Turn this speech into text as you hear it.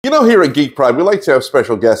You know, here at Geek Pride, we like to have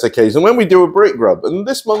special guest occasions when we do a Brit Grub, and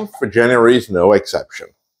this month for January is no exception.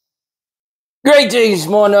 Greetings,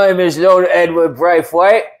 my name is Lord Edward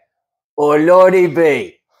Braithwaite, or Lordy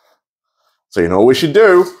B. So you know what we should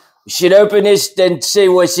do? You should open this and see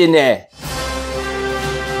what's in there.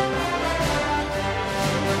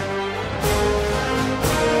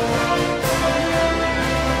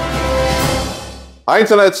 Hi,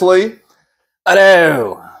 Internet's Lee.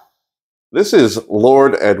 Hello. This is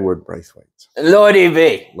Lord Edward Braithwaite. Lordy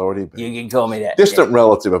B. Lordy B. You can call me that. Distant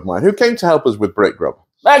relative of mine who came to help us with Brit Grub.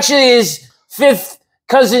 Actually, his fifth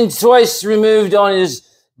cousin twice removed on his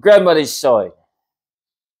grandmother's side.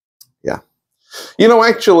 Yeah. You know,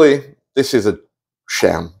 actually, this is a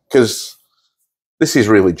sham, because this is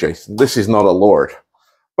really Jason. This is not a Lord.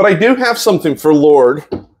 But I do have something for Lord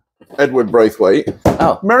Edward Braithwaite.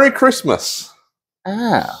 Oh. Merry Christmas.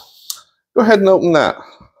 Ah. Go ahead and open that.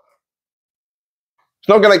 It's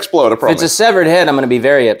not going to explode, I promise. If it's a severed head, I'm going to be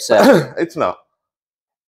very upset. It's not.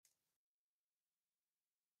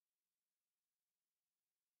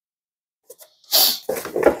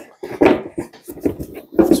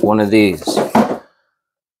 It's one of these.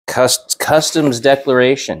 Customs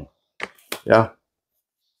declaration. Yeah.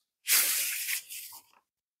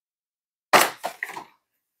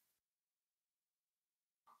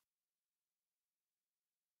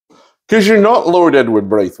 Because you're not Lord Edward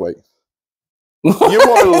Braithwaite. You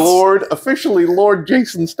are officially Lord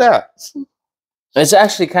Jason Stats. It's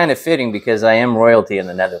actually kind of fitting because I am royalty in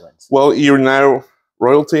the Netherlands. Well, you're now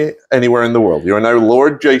royalty anywhere in the world. You are now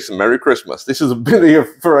Lord Jason. Merry Christmas. This has been here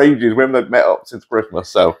for ages. We haven't met up since Christmas,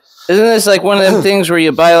 so. Isn't this like one of them things where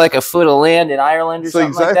you buy like a foot of land in Ireland or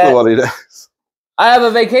something like that? That's exactly what it is. I have a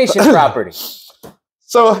vacation property.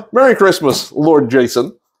 So, Merry Christmas, Lord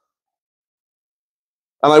Jason.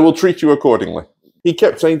 And I will treat you accordingly. He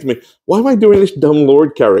kept saying to me, why am I doing this dumb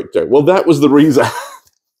Lord character? Well, that was the reason.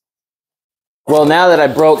 Well, now that I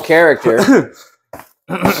broke character,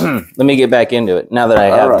 let me get back into it. Now that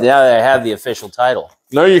I have the official title.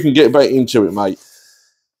 Now you can get back into it, mate.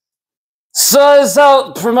 So it's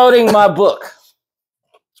out promoting my book.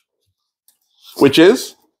 Which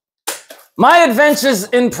is? My Adventures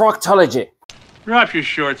in Proctology. Drop your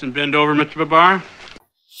shorts and bend over, Mr. Babar.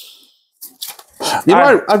 You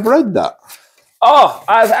know, I've read that. Oh,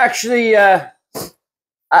 I've actually, I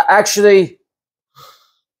actually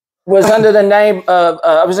was under the name of,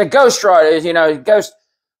 I was a ghostwriter, you know,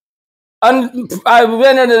 I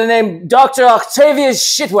went under the name Dr. Octavius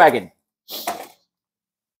Shitwagon.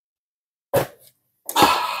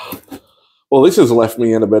 Well, this has left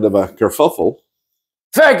me in a bit of a kerfuffle.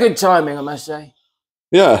 Very good timing, I must say.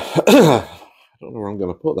 Yeah. I don't know where I'm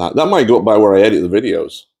going to put that. That might go up by where I edit the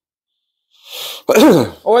videos.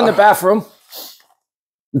 Or in the bathroom.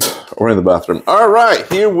 Or in the bathroom. All right,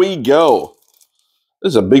 here we go.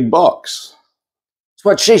 This is a big box. That's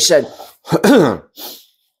what she said.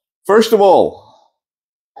 First of all,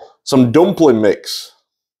 some dumpling mix.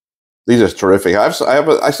 These are terrific. I still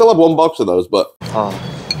have one box of those, but oh,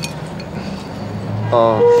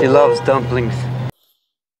 she loves dumplings.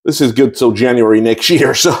 This is good till January next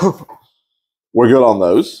year, so we're good on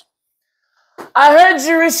those. I heard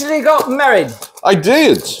you recently got married. I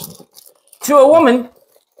did. To a woman.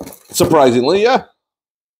 Surprisingly, yeah.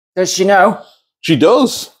 Does she know? She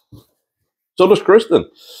does. So does Kristen.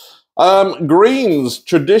 Greens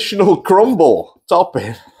traditional crumble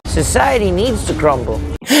topping. Society needs to crumble.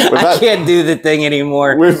 I can't do the thing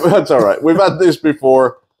anymore. That's all right. We've had this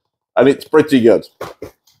before, and it's pretty good.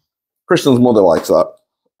 Kristen's mother likes that.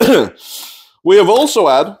 We have also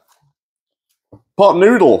had pot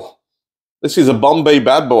noodle. This is a Bombay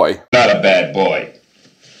bad boy. Not a bad boy.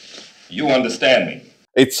 You understand me.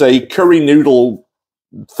 It's a curry noodle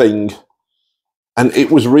thing. And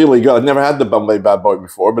it was really good. I've never had the Bombay bad boy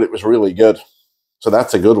before, but it was really good. So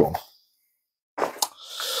that's a good one.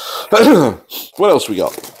 What else we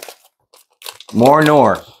got? More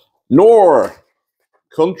Nor. Nor.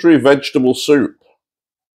 Country vegetable soup.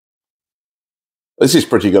 This is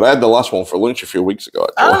pretty good. I had the last one for lunch a few weeks ago.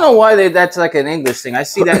 I don't know why that's like an English thing. I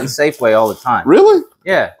see that in Safeway all the time. Really?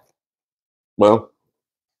 Yeah. Well.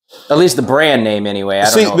 At least the brand name anyway.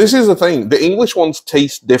 I don't know. This is the thing. The English ones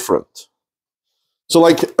taste different. So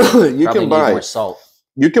like you can buy more salt.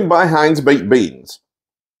 You can buy Heinz baked beans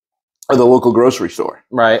at the local grocery store.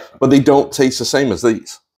 Right. But they don't taste the same as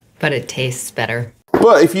these. But it tastes better.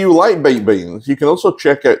 But if you like baked beans, you can also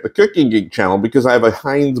check out the Cooking Geek channel because I have a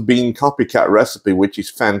Heinz bean copycat recipe, which is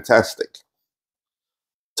fantastic.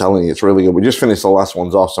 I'm telling you, it's really good. We just finished the last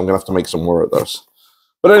ones off, so I'm going to have to make some more of those.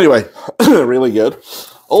 But anyway, really good.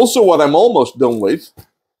 Also, what I'm almost done with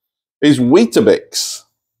is Weetabix.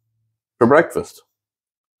 for breakfast.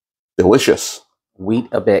 Delicious.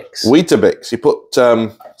 Weetabix. Weetabix. You put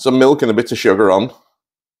some milk and a bit of sugar on.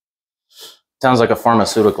 Sounds like a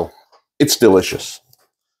pharmaceutical. It's delicious.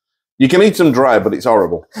 You can eat them dry, but it's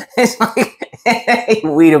horrible. It's like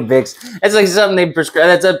Weetabix. It's like something they prescribe.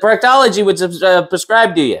 That's a proctology would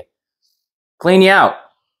prescribe to you. Clean you out.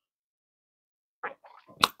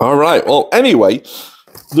 All right. Well, anyway,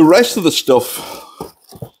 the rest of the stuff.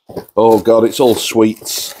 Oh God, it's all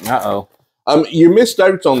sweets. Uh-oh. You missed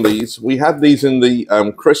out on these. We had these in the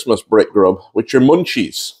Christmas Brit Grub, which are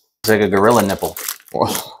munchies. It's like a gorilla nipple.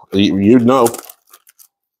 Well, you'd know.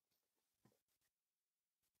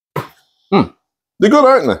 They're good,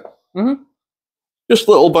 aren't they? Mm-hmm. Just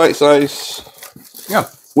little bite size. Yeah.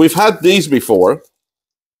 We've had these before,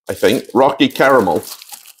 I think. Rocky Caramel.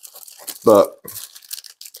 But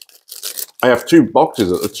I have 2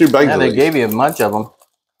 boxes, 2 bags Yeah, of they these. gave you a bunch of them.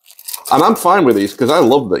 And I'm fine with these because I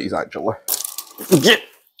love these, actually. That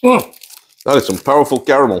is some powerful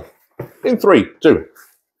caramel. In 3, 2.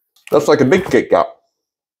 That's like a big Kit Kat.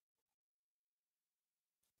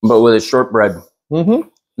 But with a shortbread. Mm-hmm.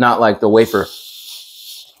 Not like the wafer.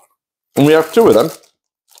 And we have 2 of them.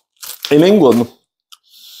 In England,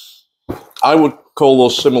 I would call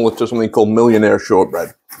those similar to something called Millionaire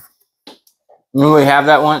Shortbread. Didn't we have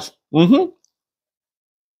that once? Mm-hmm.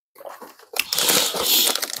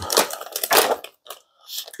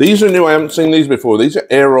 These are new. I haven't seen these before. These are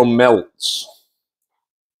Aero Melts.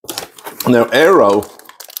 Now, Aero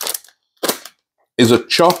is a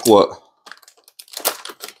chocolate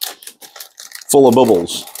full of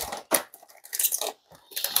bubbles.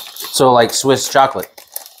 So like Swiss chocolate.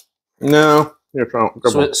 No, you're trying.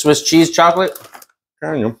 Swiss cheese chocolate?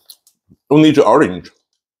 Can you? Who needs orange?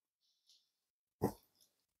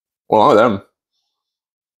 Well, I them.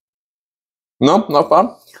 No, not bad.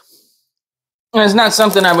 It's not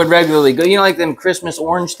something I would regularly go. You know, like them Christmas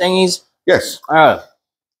orange thingies? Yes, Oh.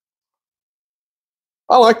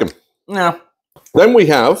 I like them. No. Then we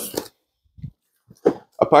have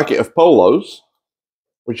a packet of Polos,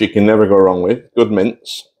 which you can never go wrong with. Good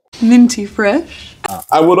mints. Minty fresh.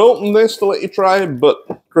 I would open this to let you try it, but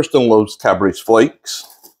Kristen loves Cadbury's Flakes,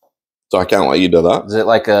 so I can't let you do that. Is it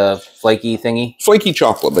like a flaky thingy? Flaky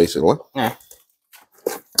chocolate, basically. Yeah.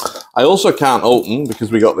 I also can't open,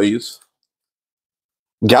 because we got these,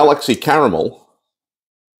 Galaxy Caramel,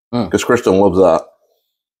 because Kristen loves that.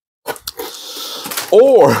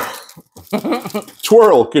 Or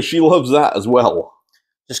Twirl, because she loves that as well.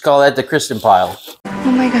 Just call that the Kristen pile.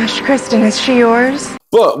 Oh my gosh, Kristen, is she yours?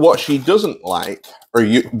 But what she doesn't like are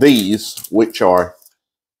these, which are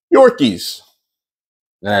Yorkies.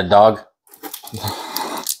 And a dog?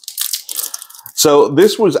 So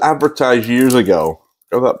this was advertised years ago.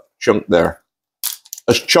 Look at that chunk there.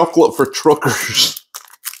 As chocolate for truckers.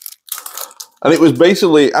 And it was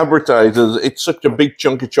basically advertised as it's such a big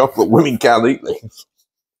chunk of chocolate, women can't eat these.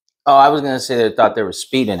 Oh, I was going to say they thought there was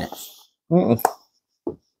speed in it. Mm-mm.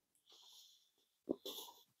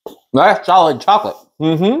 That's solid chocolate.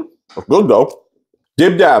 Mm-hmm. Good though.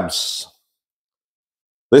 Dib Dabs.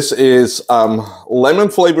 This is lemon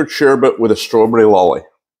flavored sherbet with a strawberry lolly.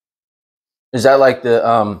 Is that like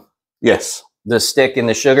the Yes. the stick and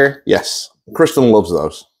the sugar? Yes. Kristen loves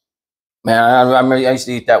those. Man, I used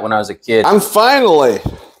to eat that when I was a kid. And finally,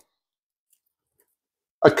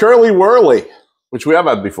 a Curly Whirly, which we have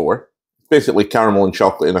had before. Basically caramel and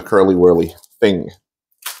chocolate in a Curly Whirly thing.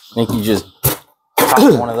 I think you just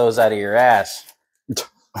pop one of those out of your ass.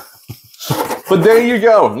 But there you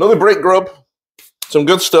go. Another Brit Grub. Some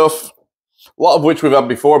good stuff. A lot of which we've had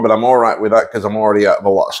before, but I'm all right with that because I'm already out of a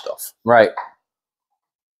lot of stuff. Right.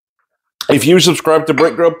 If you subscribe to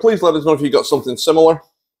Brit Grub, please let us know if you got something similar.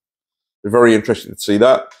 We're very interested to see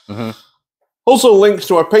that. Mm-hmm. Also, links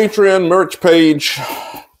to our Patreon merch page.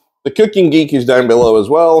 The Cooking Geek is down below as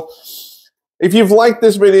well. If you've liked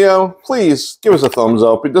this video, please give us a thumbs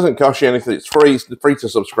up. It doesn't cost you anything. It's free. It's free to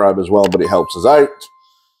subscribe as well, but it helps us out.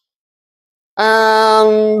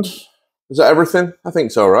 And is that everything? I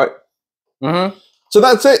think so, right? Mm-hmm. So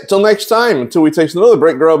that's it. Till next time, until we taste another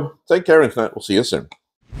Brit Grub. Take care, Internet. We'll see you soon.